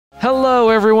Hello,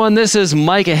 everyone. This is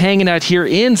Micah hanging out here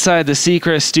inside the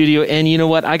Seacrest studio. And you know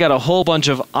what? I got a whole bunch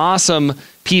of awesome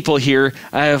people here.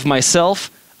 I have myself.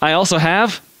 I also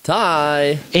have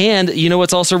Ty. And you know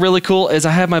what's also really cool is I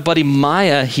have my buddy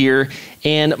Maya here.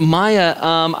 And Maya,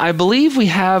 I believe we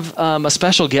have a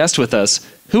special guest with us.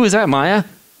 Who is that, Maya?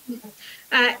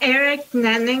 Eric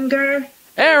Nenninger.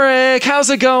 Eric,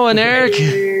 how's it going, Eric?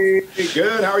 Hey,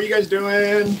 good. How are you guys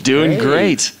doing? Doing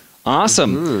great.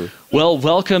 Awesome. Mm-hmm. Well,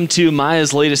 welcome to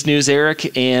Maya's latest news,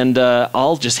 Eric, and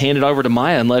I'll just hand it over to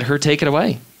Maya and let her take it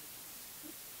away.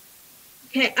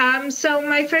 Okay, so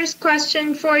my first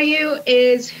question for you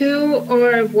is who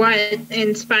or what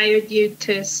inspired you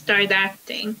to start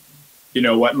acting? You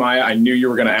know what, Maya? I knew you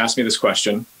were going to ask me this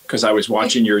question because I was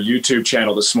watching your YouTube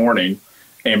channel this morning.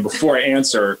 And before I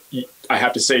answer, I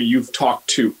have to say you've talked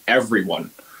to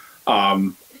everyone,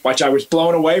 which I was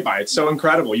blown away by. It's so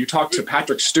incredible. You talked to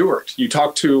Patrick Stewart. You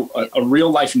talked to a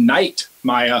real-life knight,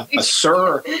 Maya, a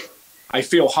sir. I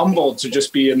feel humbled to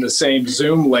just be in the same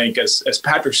Zoom link as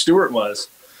Patrick Stewart was.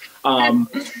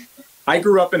 I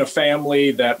grew up in a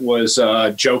family that was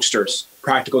jokesters,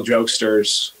 practical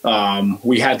jokesters.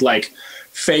 We had like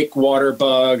fake water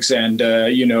bugs and,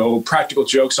 you know, practical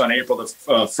jokes on April the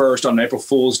 1st, on April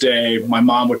Fool's Day. My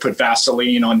mom would put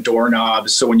Vaseline on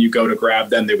doorknobs, so when you go to grab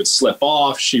them, they would slip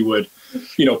off. She would,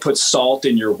 you know, put salt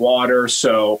in your water.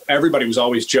 So everybody was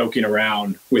always joking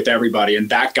around with everybody, and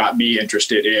that got me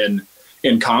interested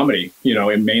in comedy, you know,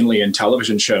 and mainly in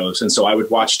television shows. And so I would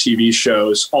watch TV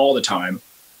shows all the time.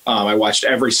 I watched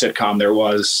every sitcom there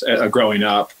was growing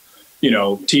up. You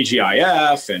know,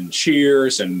 TGIF and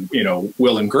Cheers and, you know,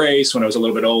 Will and Grace when I was a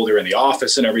little bit older, in The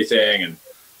Office and everything. And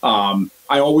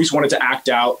I always wanted to act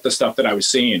out the stuff that I was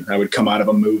seeing. I would come out of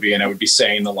a movie and I would be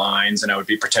saying the lines and I would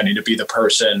be pretending to be the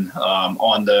person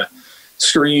on the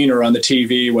screen or on the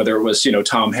TV, whether it was, you know,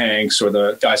 Tom Hanks or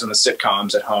the guys on the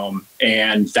sitcoms at home.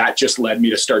 And that just led me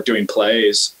to start doing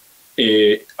plays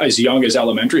as young as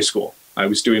elementary school. I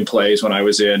was doing plays when I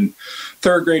was in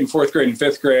 3rd grade and 4th grade and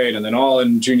 5th grade, and then all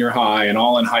in junior high and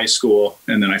all in high school.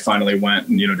 And then I finally went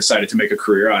and, you know, decided to make a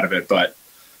career out of it. But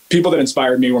people that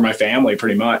inspired me were my family,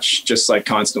 pretty much, just like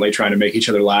constantly trying to make each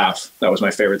other laugh. That was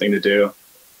my favorite thing to do.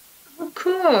 Oh,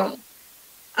 cool.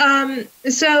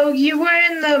 So you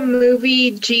were in the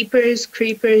movie Jeepers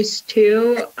Creepers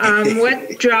 2.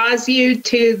 What draws you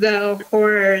to the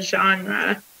horror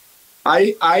genre?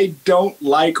 I don't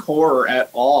like horror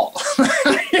at all.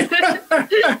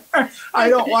 I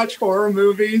don't watch horror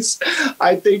movies.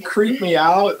 They creep me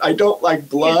out. I don't like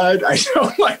blood. I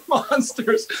don't like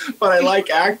monsters, but I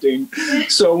like acting.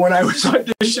 So when I was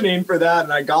auditioning for that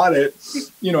and I got it,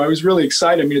 you know, I was really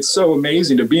excited. I mean, it's so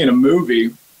amazing to be in a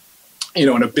movie, you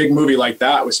know, in a big movie like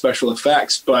that with special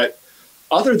effects. But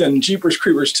other than Jeepers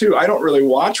Creepers 2, I don't really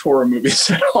watch horror movies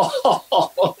at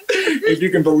all, if you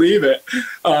can believe it.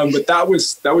 But that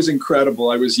was incredible.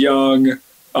 I was young.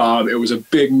 It was a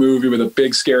big movie with a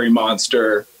big scary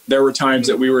monster. There were times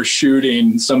that we were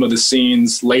shooting some of the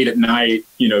scenes late at night,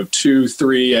 you know, 2,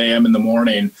 3 a.m. in the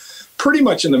morning, pretty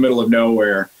much in the middle of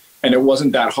nowhere. And it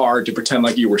wasn't that hard to pretend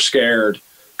like you were scared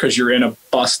because you're in a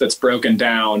bus that's broken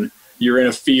down. You're in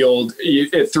a field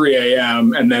at 3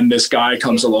 a.m. and then this guy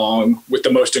comes along with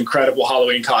the most incredible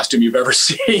Halloween costume you've ever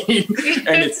seen.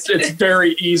 And it's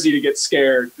very easy to get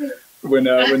scared when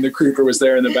the creeper was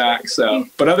there in the back. So,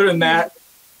 but other than that,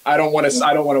 I don't want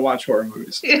to watch horror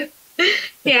movies.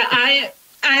 Yeah,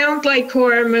 I don't like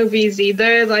horror movies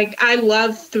either. Like, I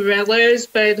love thrillers,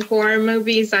 but horror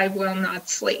movies, I will not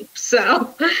sleep.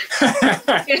 So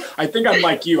I think I'm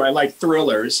like you. I like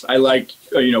thrillers. I like,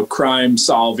 you know, crime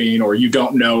solving, or you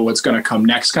don't know what's going to come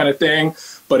next kind of thing.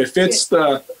 But if it's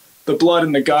the blood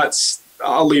and the guts,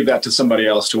 I'll leave that to somebody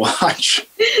else to watch.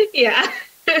 Yeah.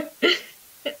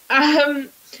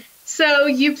 So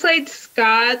you played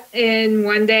Scott in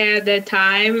One Day at a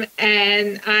Time,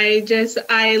 and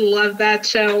I love that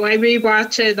show. I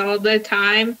rewatch it all the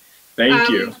time. Thank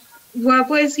you. What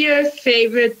was your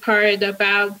favorite part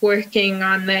about working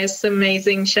on this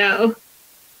amazing show?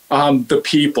 The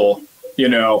people. You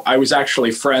know, I was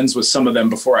actually friends with some of them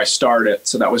before I started,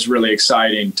 so that was really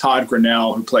exciting. Todd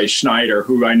Grinnell, who plays Schneider,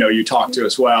 who I know you talked to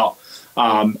as well,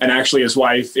 and actually his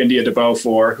wife, India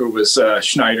DeBeaufort, who was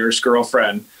Schneider's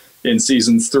girlfriend in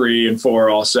seasons 3 and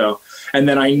 4 also. And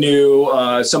then I knew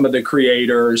some of the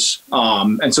creators.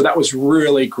 And so that was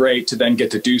really great to then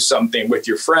get to do something with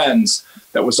your friends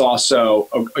that was also,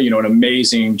 you know, an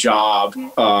amazing job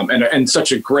and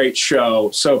such a great show,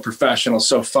 so professional,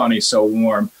 so funny, so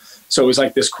warm. So it was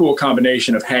like this cool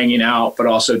combination of hanging out, but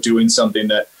also doing something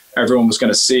that everyone was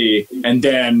going to see. And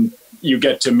then you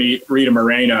get to meet Rita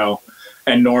Moreno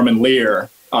and Norman Lear.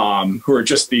 who are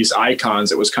just these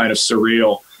icons. It was kind of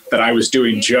surreal that I was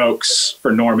doing jokes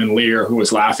for Norman Lear, who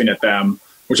was laughing at them,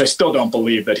 which I still don't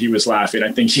believe that he was laughing.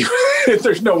 I think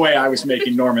there's no way I was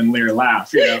making Norman Lear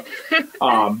laugh,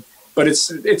 but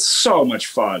it's so much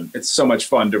fun. It's so much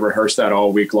fun to rehearse that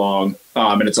all week long.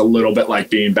 And it's a little bit like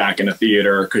being back in a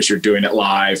theater because you're doing it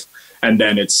live. And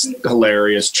then it's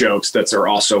hilarious jokes that are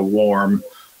also warm.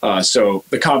 So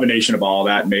the combination of all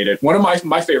that made it one of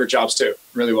my favorite jobs too. It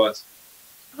really was.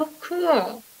 Oh,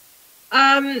 cool.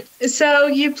 So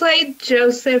you played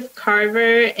Joseph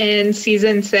Carver in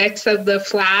season 6 of The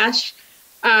Flash.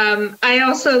 I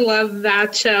also love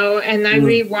that show, and I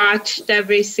rewatched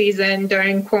every season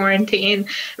during quarantine.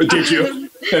 Did you?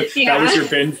 Yeah. That was your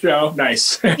binge show?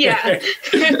 Nice. Yeah.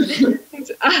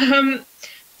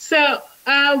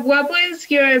 What was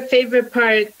your favorite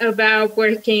part about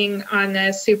working on a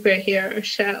superhero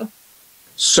show?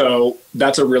 So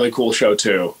that's a really cool show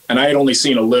too. And I had only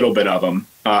seen a little bit of them.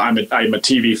 I'm a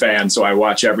TV fan, so I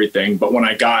watch everything. But when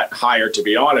I got hired to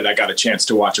be on it, I got a chance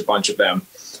to watch a bunch of them.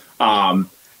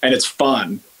 And it's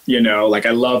fun, like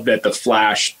I love that The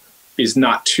Flash is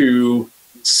not too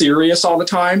serious all the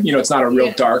time. It's not a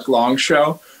real dark, long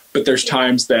show, but there's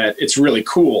times that it's really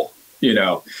cool,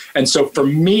 And so for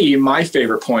me, my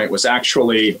favorite point was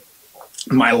actually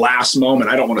my last moment.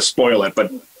 I don't want to spoil it,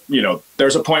 but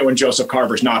there's a point when Joseph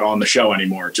Carver's not on the show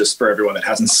anymore, just for everyone that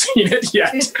hasn't seen it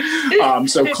yet.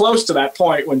 So close to that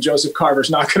point when Joseph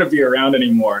Carver's not going to be around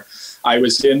anymore, I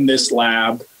was in this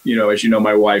lab. As you know,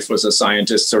 my wife was a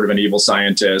scientist, sort of an evil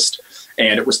scientist.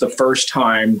 And it was the first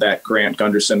time that Grant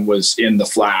Gunderson was in the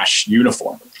Flash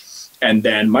uniform. And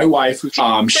then my wife,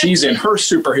 she's in her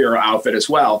superhero outfit as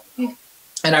well.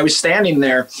 And I was standing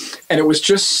there, and it was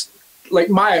just like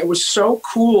it was so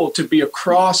cool to be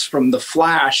across from the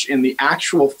Flash in the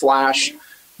actual Flash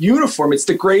uniform. It's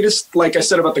the greatest, like I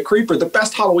said about the Creeper, the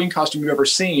best Halloween costume you've ever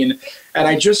seen. And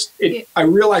I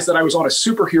realized that I was on a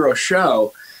superhero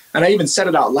show. And I even said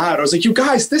it out loud. I was like, you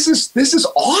guys, this is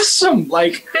awesome.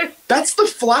 Like, that's the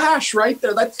Flash right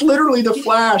there. That's literally the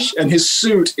Flash. And his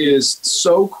suit is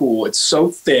so cool. It's so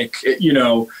thick.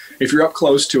 If you're up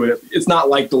close to it, it's not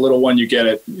like the little one you get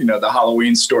at, the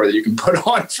Halloween store that you can put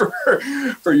on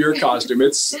for your costume.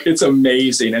 It's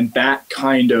amazing. And that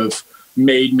kind of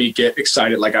made me get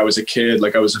excited like I was a kid,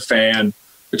 like I was a fan.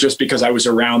 But just because I was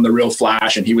around the real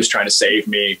Flash and he was trying to save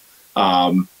me,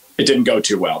 it didn't go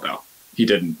too well, though. He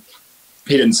didn't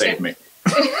save me,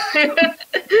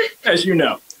 as you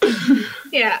know.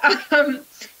 Yeah.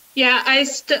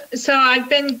 So I've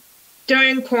been,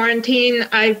 during quarantine,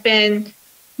 I've been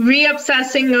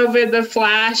re-obsessing over the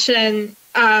Flash, and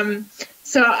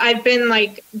so I've been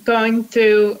like going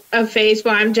through a phase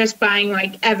where I'm just buying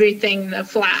like everything the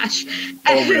Flash.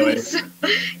 Oh, really? So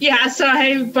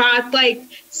I bought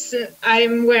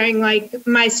I'm wearing like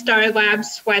my Star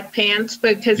Labs sweatpants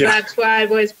because that's what I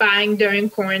was buying during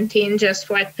quarantine, just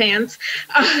sweatpants.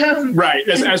 Right,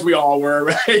 as we all were,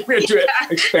 right? We had to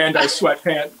expand our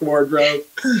sweatpant wardrobe.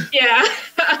 Yeah.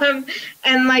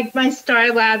 And like my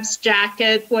Star Labs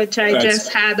jacket, which I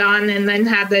just had on and then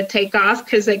had to take off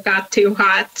because it got too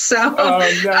hot. So.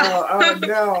 Oh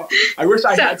no! I wish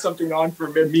I had something on for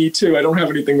me too. I don't have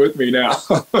anything with me now.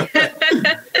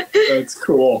 That's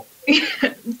cool.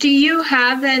 Do you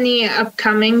have any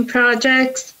upcoming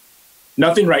projects?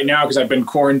 Nothing right now because I've been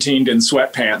quarantined in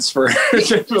sweatpants for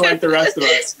like the rest of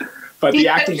us. But the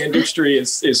acting industry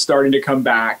is starting to come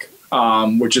back,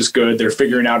 which is good. They're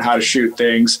figuring out how to shoot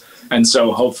things. And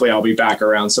so hopefully I'll be back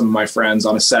around some of my friends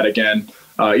on a set again,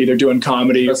 either doing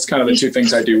comedy. That's kind of the two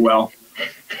things I do well.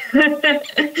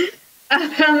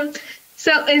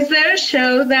 So is there a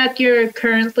show that you're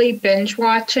currently binge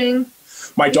watching?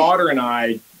 My daughter and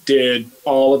I did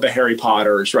all of the Harry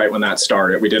Potters right when that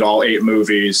started. We did all 8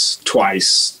 movies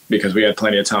twice because we had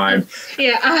plenty of time.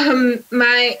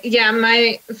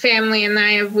 My family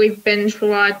and we've binge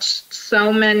watched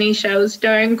so many shows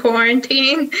during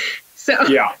quarantine. So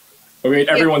yeah. I mean,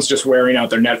 everyone's just wearing out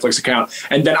their Netflix account.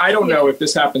 And then I don't know if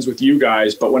this happens with you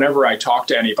guys, but whenever I talk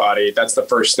to anybody, that's the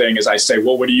first thing is I say,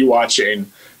 well, what are you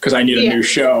watching? Because I need a new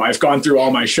show. I've gone through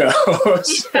all my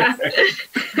shows.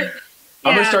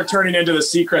 I'm going to start turning into the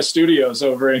Seacrest Studios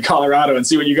over in Colorado and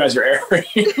see what you guys are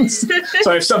airing.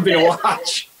 So I have something to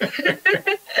watch.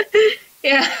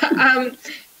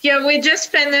 We just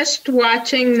finished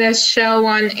watching this show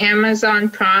on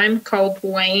Amazon Prime called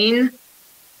Wayne.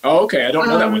 Oh, okay. I don't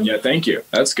know that one yet. Thank you.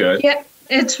 That's good. Yeah,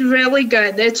 it's really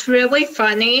good. It's really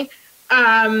funny.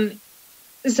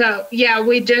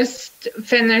 We just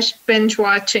finished binge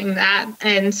watching that.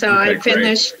 And so I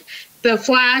finished The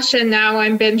Flash, and now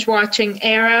I'm binge watching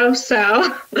Arrow.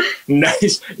 So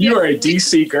Nice. You are a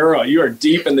DC girl. You are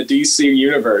deep in the DC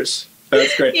universe.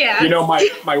 That's great. Yeah. You know,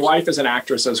 my wife is an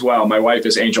actress as well. My wife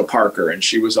is Angel Parker, and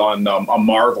she was on a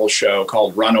Marvel show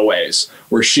called Runaways,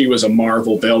 where she was a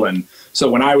Marvel villain. So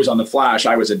when I was on The Flash,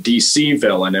 I was a DC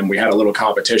villain, and we had a little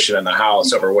competition in the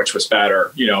house over which was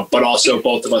better, you know, but also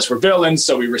both of us were villains,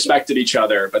 so we respected each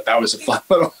other. But that was a fun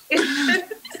little...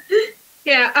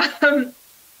 Yeah.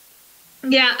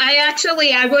 Yeah,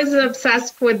 I was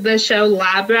obsessed with the show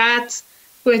Lab Rats,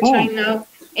 which I know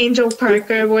Angel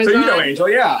Parker was on. So you know Angel,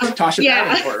 yeah. Tasha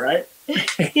Yeah. Davenport, right?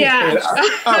 Yeah.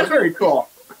 Oh, very cool.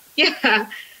 Yeah.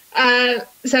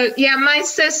 So, yeah, my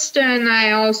sister and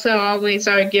I also always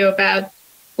argue about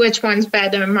which one's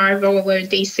better, Marvel or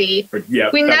DC. Yeah,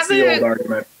 that's the old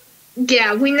argument.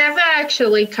 Yeah, we never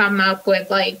actually come up with,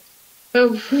 like,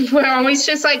 we're always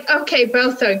just like, okay,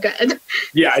 both are good.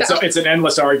 Yeah, So- it's an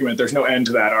endless argument. There's no end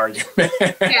to that argument.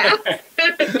 Yeah.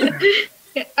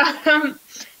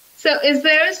 So is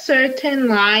there a certain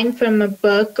line from a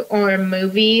book or a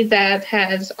movie that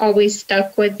has always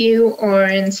stuck with you or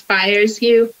inspires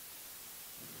you?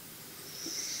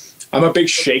 I'm a big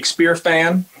Shakespeare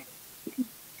fan.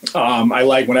 I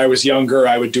like, when I was younger,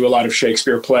 I would do a lot of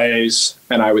Shakespeare plays,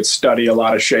 and I would study a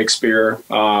lot of Shakespeare.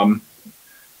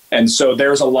 And so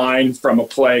there's a line from a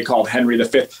play called Henry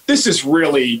V. This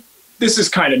is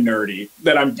kind of nerdy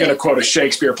that I'm going to quote a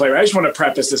Shakespeare play. I just want to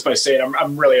preface this by saying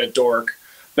I'm really a dork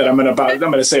that I'm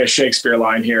going to say a Shakespeare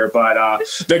line here. But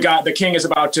the king is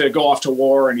about to go off to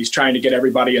war, and he's trying to get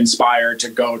everybody inspired to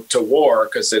go to war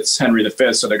because it's Henry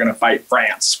V, so they're going to fight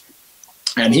France.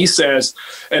 And he says,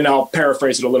 and I'll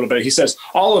paraphrase it a little bit, he says,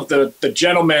 all of the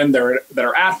gentlemen that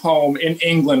are at home in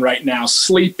England right now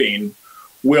sleeping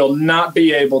will not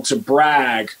be able to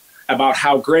brag about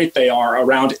how great they are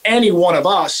around any one of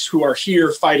us who are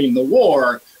here fighting the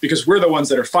war, because we're the ones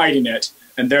that are fighting it,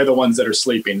 and they're the ones that are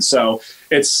sleeping. So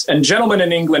and gentlemen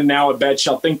in England now abed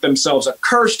shall think themselves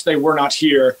accursed they were not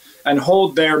here, and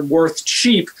hold their worth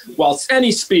cheap, whilst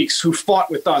any speaks who fought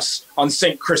with us on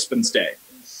St. Crispin's Day.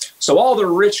 So all the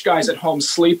rich guys at home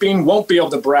sleeping won't be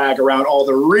able to brag around all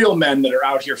the real men that are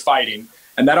out here fighting.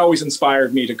 And that always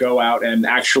inspired me to go out and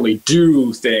actually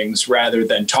do things rather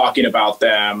than talking about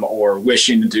them or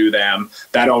wishing to do them.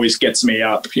 That always gets me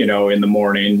up, you know, in the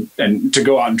morning, and to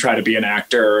go out and try to be an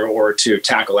actor or to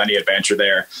tackle any adventure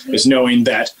there is knowing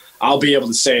that I'll be able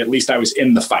to say at least I was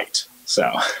in the fight.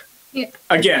 So,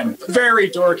 Again, very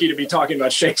dorky to be talking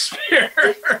about Shakespeare.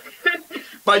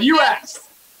 But you asked.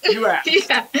 Yeah,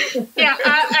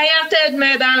 I have to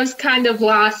admit I was kind of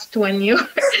lost when you were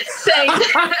saying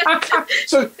that.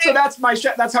 So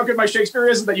that's how good my Shakespeare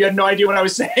is, that you had no idea what I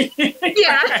was saying.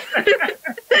 Yeah.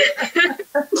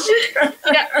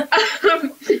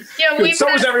 Dude,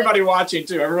 so was everybody watching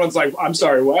too. Everyone's like, "I'm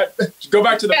sorry, what? Go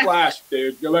back to the Flash,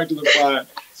 dude. Go back to the Flash."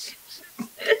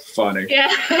 Funny.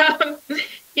 Yeah.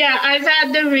 Yeah, I've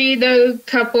had to read a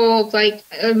couple, like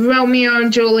Romeo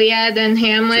and Juliet and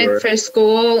Hamlet for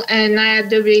school, and I had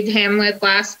to read Hamlet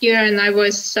last year, and I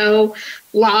was so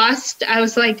lost. I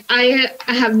was like, I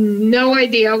have no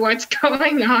idea what's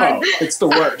going on. Oh, it's the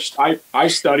worst. I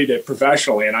studied it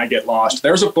professionally, and I get lost.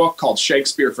 There's a book called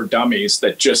Shakespeare for Dummies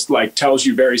that just like tells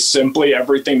you very simply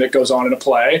everything that goes on in a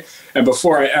play. And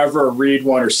before I ever read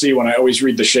one or see one, I always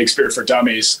read the Shakespeare for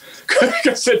Dummies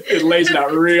because it lays it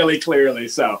out really clearly.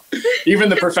 So even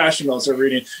the professionals are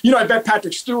reading. You know, I bet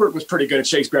Patrick Stewart was pretty good at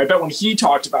Shakespeare. I bet when he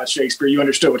talked about Shakespeare, you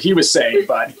understood what he was saying.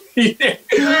 But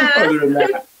other than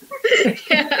that.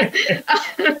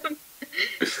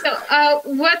 So,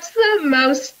 what's the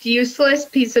most useless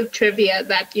piece of trivia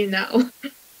that you know?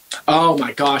 Oh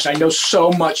my gosh, I know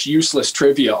so much useless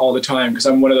trivia all the time because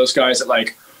I'm one of those guys that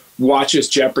like watches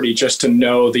Jeopardy just to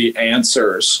know the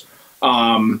answers.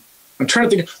 I'm trying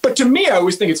to think, but to me, I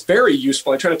always think it's very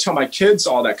useful. I try to tell my kids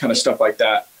all that kind of stuff like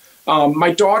that.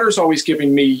 My daughter's always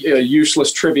giving me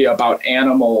useless trivia about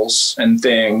animals and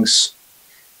things.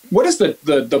 What is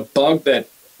the bug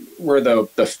where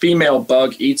the female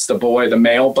bug eats the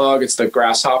male bug? It's the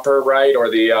grasshopper, right? Or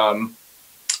the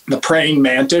praying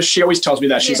mantis. She always tells me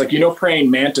that. She's like, you know,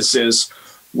 praying mantises,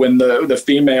 when the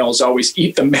females always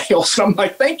eat the males. And I'm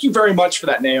like, thank you very much for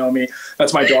that, Naomi.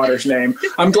 That's my daughter's name.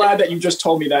 I'm glad that you just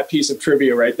told me that piece of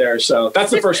trivia right there. So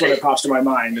that's the first one that pops to my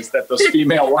mind, is that those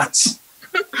female ones.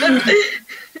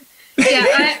 Yeah,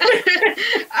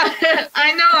 Yeah,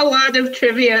 I know a lot of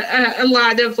trivia, a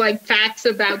lot of like facts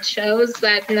about shows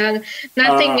that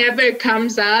nothing ever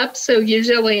comes up. So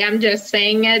usually I'm just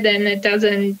saying it and it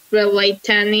doesn't relate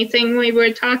to anything we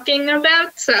were talking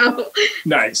about. So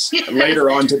nice. Later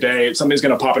on today, something's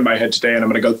going to pop in my head today and I'm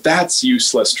going to go, that's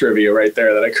useless trivia right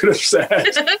there that I could have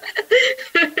said.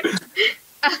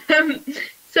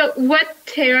 So what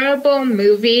terrible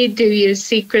movie do you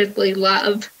secretly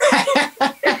love?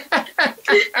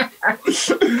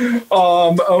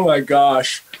 Oh my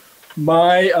gosh.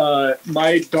 My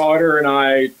daughter and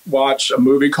I watch a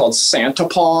movie called Santa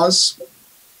Paws,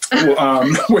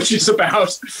 which is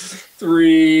about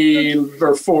 3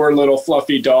 or 4 little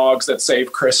fluffy dogs that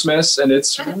save Christmas, and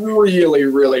it's really,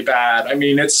 really bad. I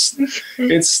mean,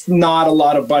 it's not a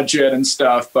lot of budget and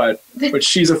stuff, but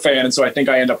she's a fan, and so I think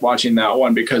I end up watching that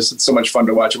one because it's so much fun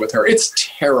to watch it with her. It's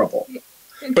terrible.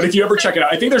 But if you ever check it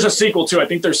out, I think there's a sequel too. I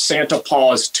think there's Santa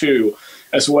Paws 2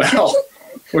 as well,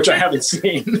 which I haven't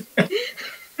seen.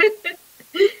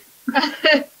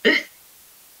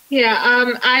 Yeah,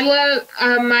 I love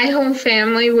my whole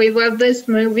family. We love this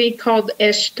movie called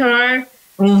Ishtar.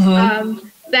 Mm-hmm.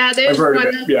 That is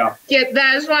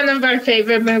that is one of our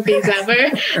favorite movies ever.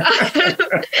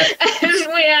 And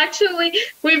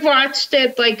we've watched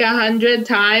it like 100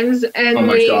 times, and oh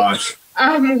my gosh.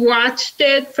 Watched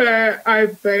it for our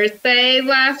birthday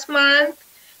last month.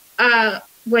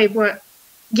 Wait, what?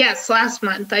 Yes, last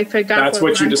month. I forgot. That's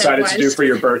what you decided to do for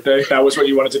your birthday? That was what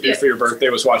you wanted to do for your birthday,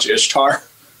 was watch Ishtar?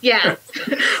 Yeah.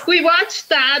 We watched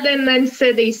that and then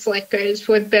City Slickers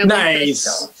with Billy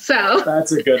Crystal. So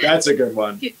that's a good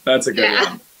one. That's a good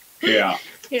one. Yeah.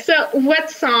 So what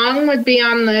song would be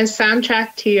on the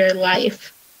soundtrack to your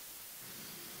life?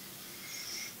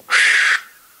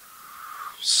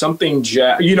 Something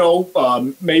jazz,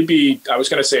 maybe I was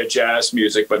going to say a jazz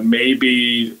music, but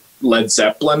maybe Led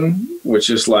Zeppelin, which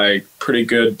is like pretty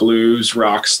good blues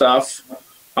rock stuff.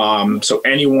 So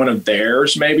any one of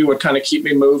theirs maybe would kind of keep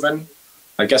me moving.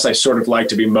 I guess I sort of like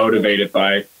to be motivated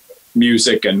by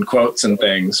music and quotes and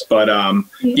things. But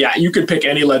yeah, you could pick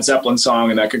any Led Zeppelin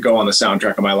song and that could go on the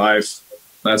soundtrack of my life.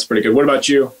 That's pretty good. What about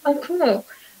you? Oh, cool.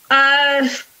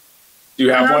 Do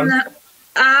you have one?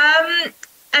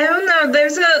 I don't know.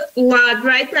 There's a lot.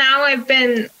 Right now I've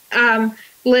been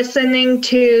listening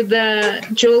to the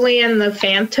Julie and the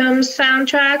Phantoms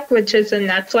soundtrack, which is a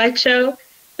Netflix show.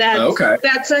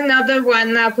 That's another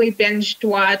one that we binged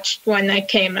watched when it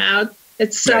came out.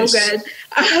 It's so good.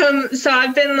 So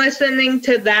I've been listening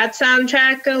to that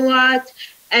soundtrack a lot,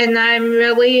 and I'm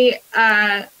really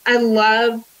I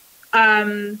love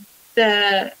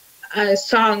the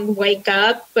song "Wake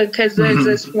Up" because there's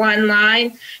this one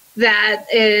line that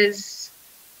is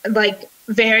like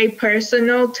very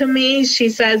personal to me. She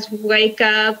says, wake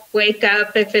up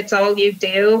if it's all you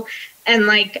do. And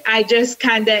like, I just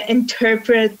kind of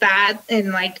interpret that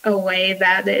in like a way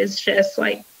that is just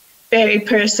like very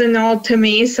personal to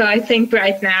me. So I think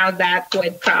right now that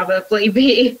would probably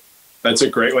be. That's a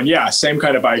great one. Yeah. Same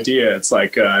kind of idea. It's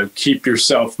like, keep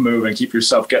yourself moving, keep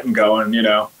yourself getting going,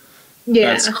 Yeah.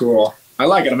 That's cool. I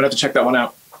like it. I'm gonna have to check that one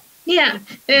out. Yeah,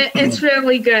 it's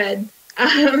really good.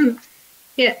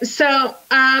 Yeah. So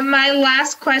my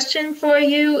last question for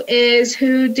you is,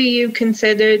 who do you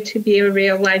consider to be a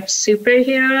real life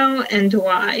superhero and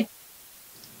why?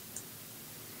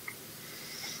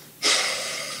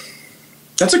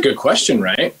 That's a good question,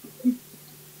 right?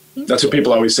 That's what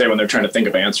people always say when they're trying to think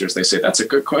of answers. They say, that's a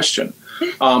good question.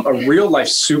 A real life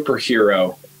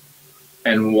superhero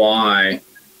and why?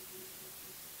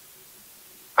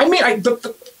 I mean,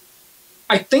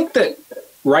 I think that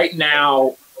right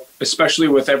now, especially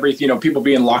with everything, people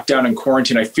being locked down in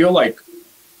quarantine, I feel like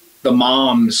the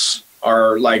moms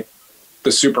are like the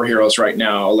superheroes right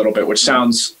now a little bit, which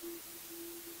sounds,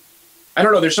 I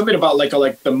don't know. There's something about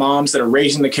like the moms that are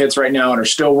raising the kids right now and are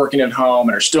still working at home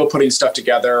and are still putting stuff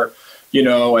together,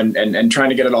 and trying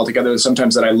to get it all together.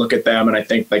 Sometimes that I look at them and I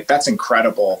think like, that's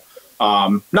incredible.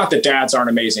 Not that dads aren't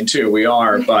amazing too, we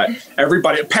are, but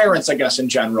everybody, parents, I guess in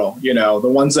general, the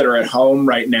ones that are at home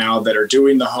right now that are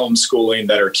doing the homeschooling,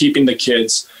 that are keeping the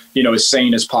kids, as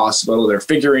sane as possible. They're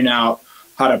figuring out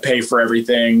how to pay for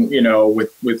everything,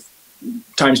 with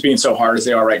times being so hard as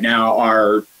they are right now,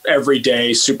 are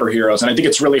everyday superheroes. And I think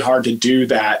it's really hard to do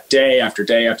that day after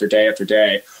day after day after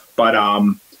day. But,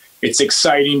 it's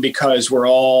exciting because we're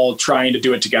all trying to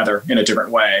do it together in a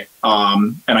different way.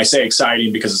 And I say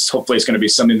exciting because hopefully it's going to be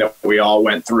something that we all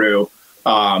went through,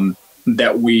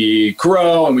 that we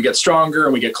grow and we get stronger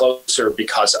and we get closer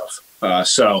because of.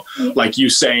 So like you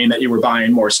saying that you were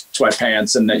buying more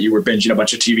sweatpants and that you were binging a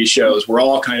bunch of TV shows, we're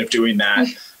all kind of doing that.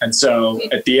 And so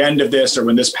at the end of this, or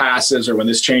when this passes, or when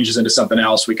this changes into something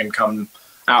else, we can come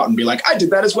out and be like, I did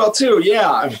that as well too.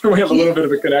 Yeah. We have a little bit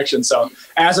of a connection. So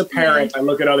as a parent, I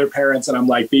look at other parents and I'm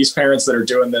like, these parents that are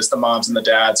doing this, the moms and the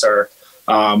dads are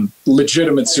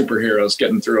legitimate superheroes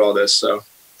getting through all this. So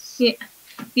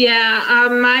yeah,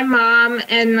 my mom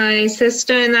and my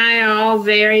sister and I are all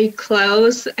very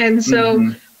close, and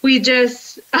so we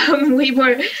just we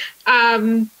were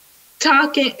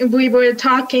talking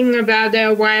about it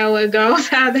a while ago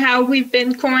about how we've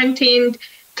been quarantined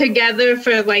together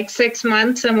for like 6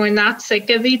 months and we're not sick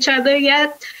of each other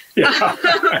yet. Yeah.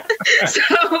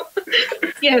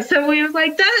 So we were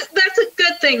like, that's a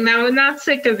good thing that we're not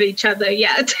sick of each other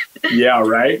yet. Yeah,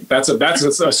 right. That's a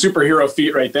superhero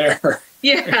feat right there.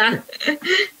 Yeah.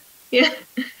 Yeah.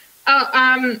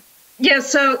 Oh, yeah,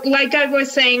 so like I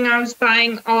was saying, I was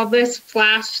buying all this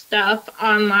Flash stuff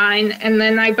online, and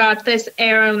then I bought this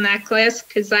arrow necklace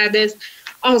because that is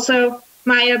also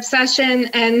my obsession,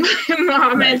 and my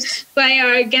mom and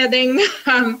Leia are getting,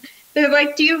 they're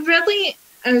like, do you really,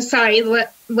 sorry,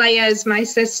 Leia is my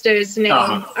sister's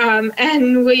name,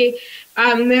 and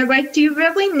they're like, do you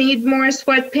really need more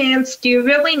sweatpants? Do you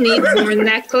really need more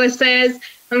necklaces?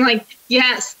 I'm like,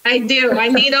 yes, I do. I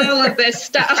need all of this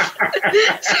stuff.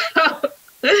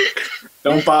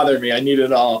 Don't bother me. I need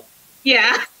it all.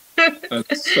 Yeah.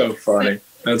 That's so funny.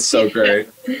 That's so great.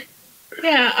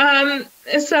 Yeah.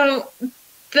 So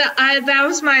that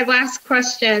was my last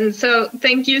question. So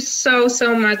thank you so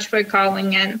much for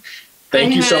calling in.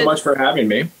 Thank you so much for having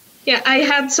me. Yeah, I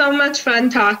had so much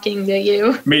fun talking to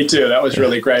you. Me too. That was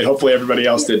really great. Hopefully everybody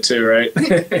else did too, right?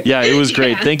 Yeah, it was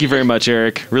great. Thank you very much,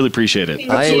 Eric. Really appreciate it.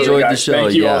 I enjoyed the show.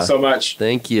 Thank you all so much.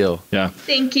 Thank you. Yeah.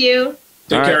 Thank you.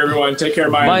 Take care, everyone. Take care,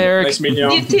 Maya. Bye, Eric. Nice meeting you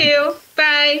all. You too.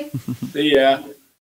 Bye. See ya.